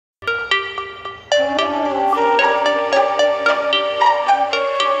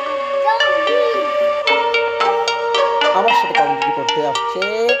সাথে কমেন্ট্রি করতে আসছে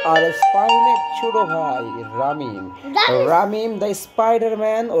আর স্পাইনের ছোট ভাই রামিম। রামিম দ্য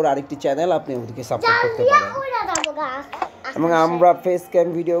স্পাইডারম্যান ওর আরেকটি চ্যানেল, আপনি ওদেরকে সাপোর্ট করতে পারেন। এবং আমরা ফেস ক্যাম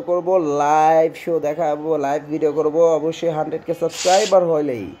ভিডিও করব, লাইভ শো দেখাবো, লাইভ ভিডিও করব অবশ্যই 100K সাবস্ক্রাইবার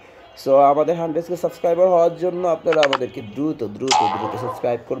হলেই। সো আমাদের 100K সাবস্ক্রাইবার হওয়ার জন্য আপনারা আমাদেরকে দ্রুত দ্রুত দ্রুত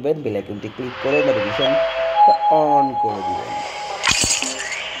সাবস্ক্রাইব করবেন, বেল আইকনটি ক্লিক করে নোটিফিকেশন অন করে দিবেন।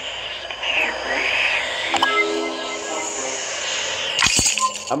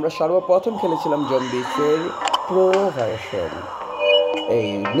 আমরা সর্বপ্রথম খেলেছিলাম জম্বিসের প্রো ভার্সন, এই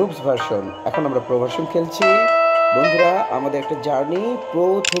নুবস ভার্সন। এখন আমরা প্রো ভার্সন খেলছি। বন্ধুরা, আমাদের একটা জার্নি প্রো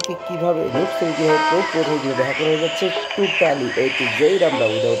থেকে কীভাবে নুবস থেকে কীভাবে প্রো থেকে কীভাবে হ্যাকার হয়ে যাচ্ছে টোটালি A to Z আমরা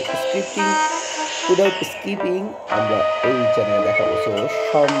উইদাউট স্কিপিং আমরা এই চ্যানেলে দেখাবো। সো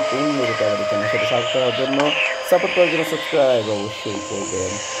সম্পূর্ণরূপে আমাদের চ্যানেলের সাথে সাপোর্ট করার জন্য সাবস্ক্রাইব অবশ্যই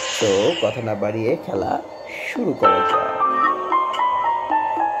করবেন। তো কথা না বাড়িয়ে খেলা শুরু করা যাক।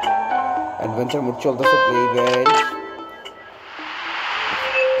 অ্যাডভেঞ্চার মোড চলতেছে, প্লে ইভেন্ট।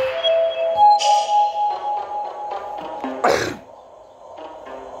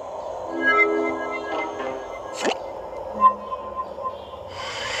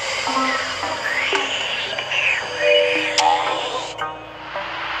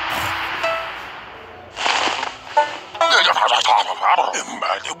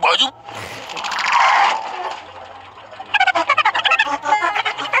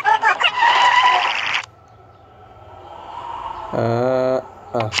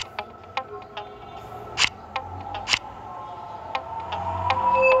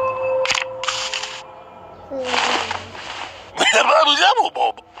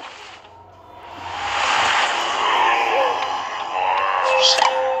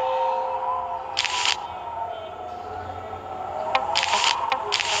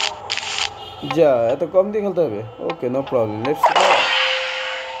 যা এত কম দিয়ে খেলতে হবে? ওকে, নো প্রবলেম, লেটস গো।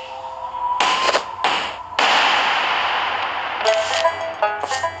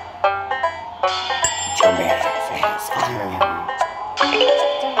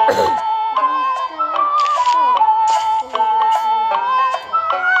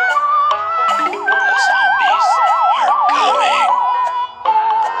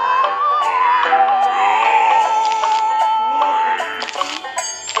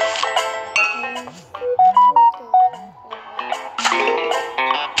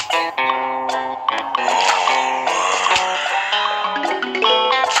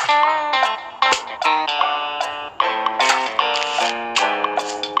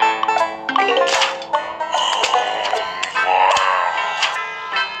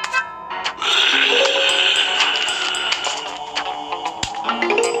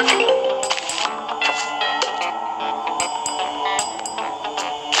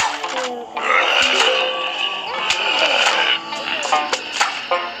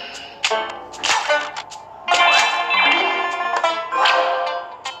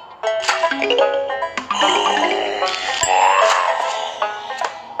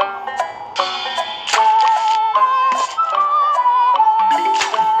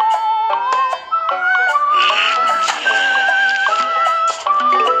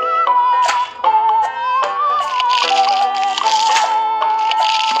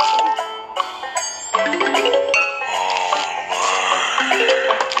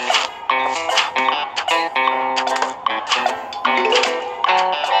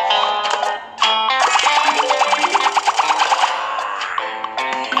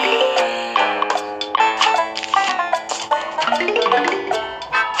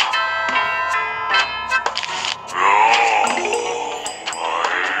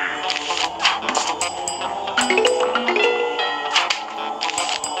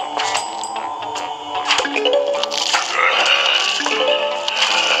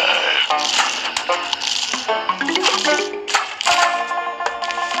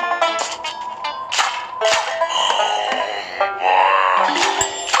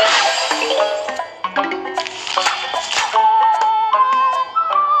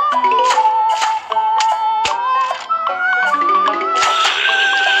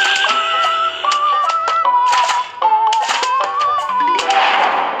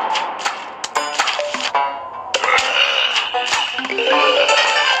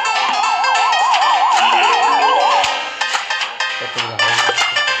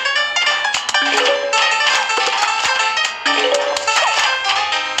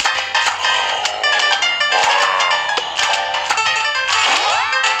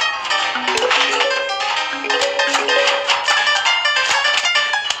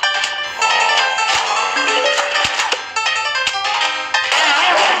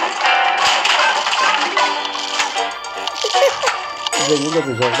 ভেঙে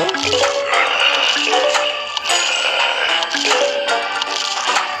গেছে সবটা।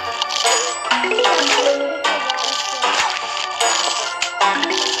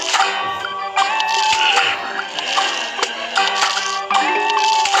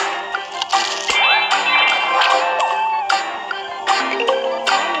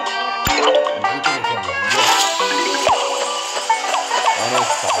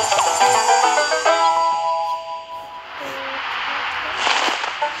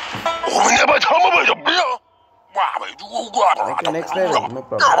 Okay, next level, no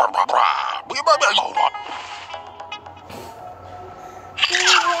problem.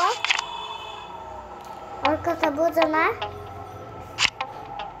 और কথা বোঝো না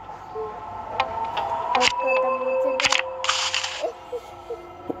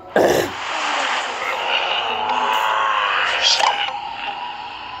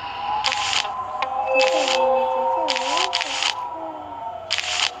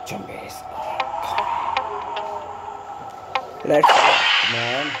Zombies are coming. Let's go,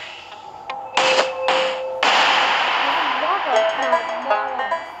 man.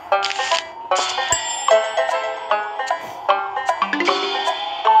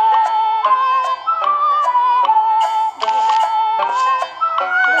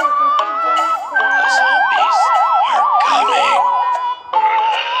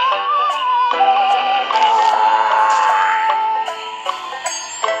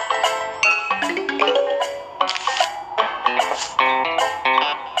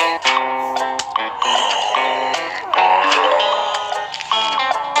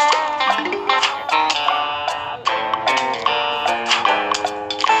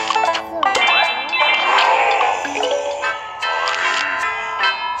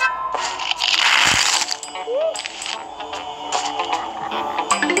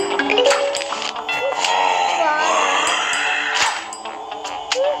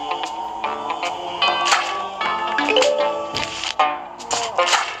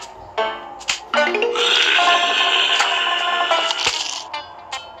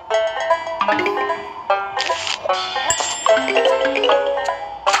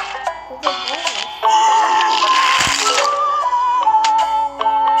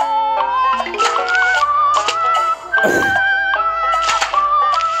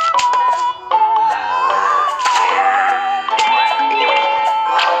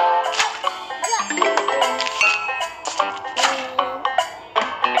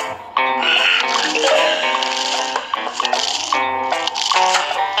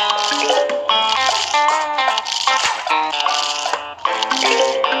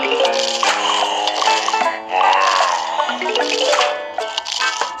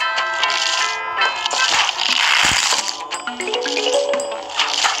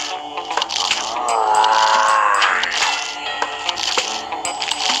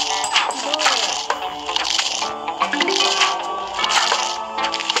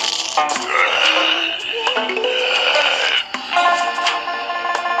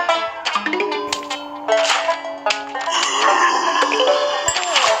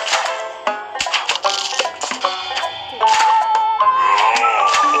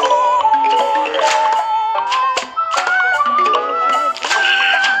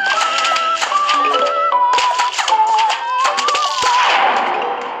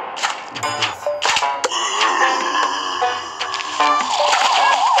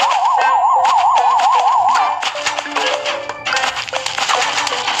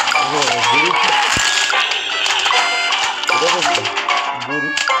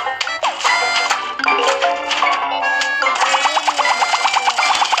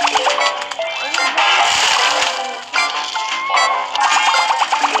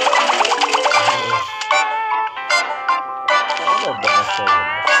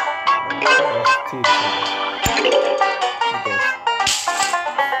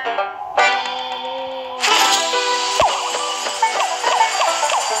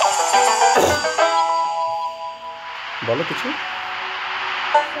 বলো কিছু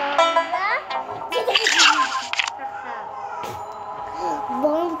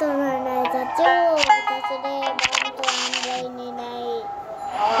বম তো নাই চাচু চাচু রে বম তো আমরাই নি নাই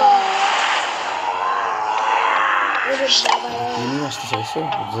ওরে বাবা তুমি আসতে চাইছো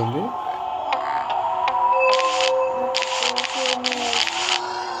জলদি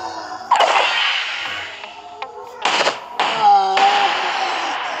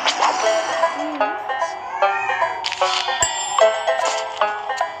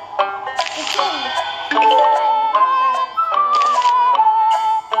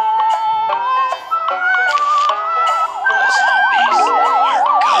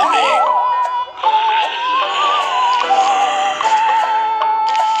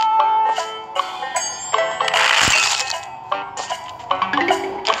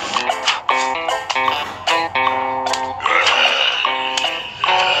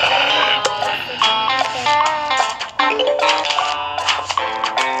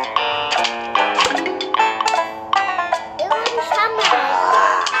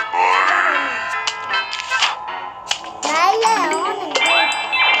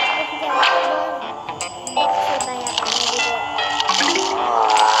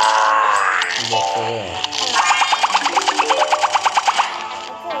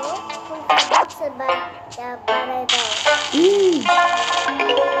বাড়াই দাও।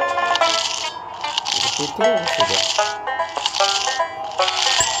 পেটে অবস্থা দেখ।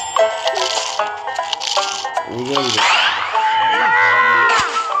 এগুলো দেখ।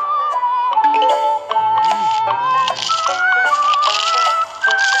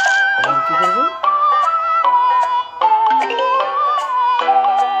 এখন কি করবো?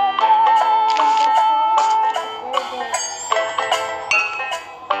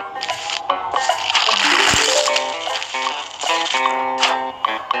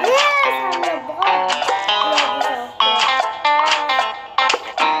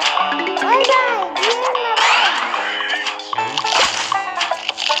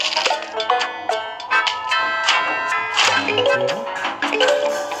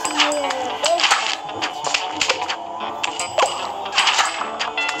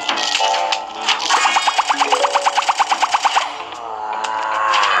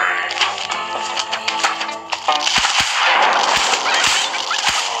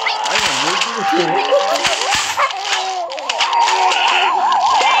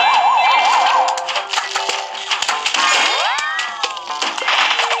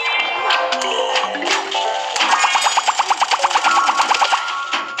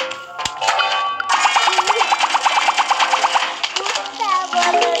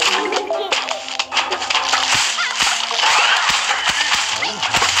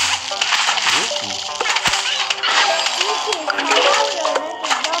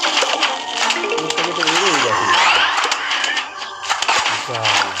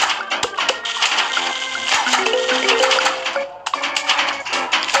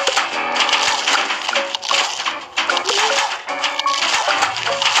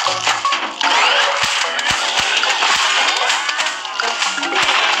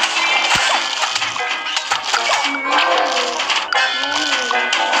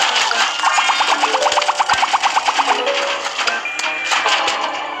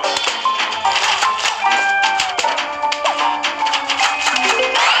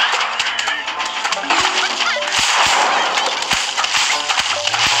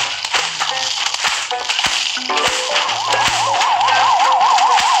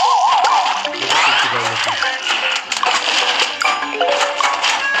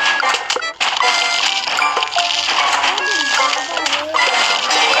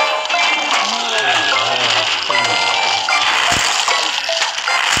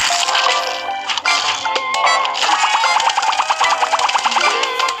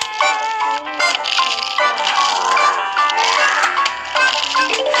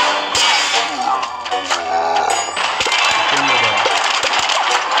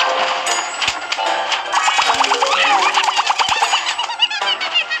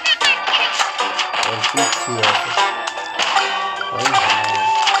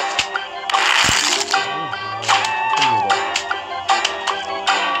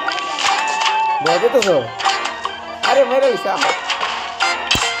 ভয় পেতেছ? আরে মেরে দিছে আমার,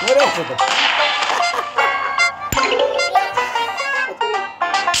 মেরে দিছে তো।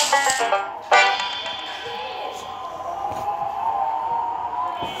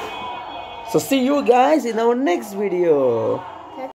 So see you guys in our next video.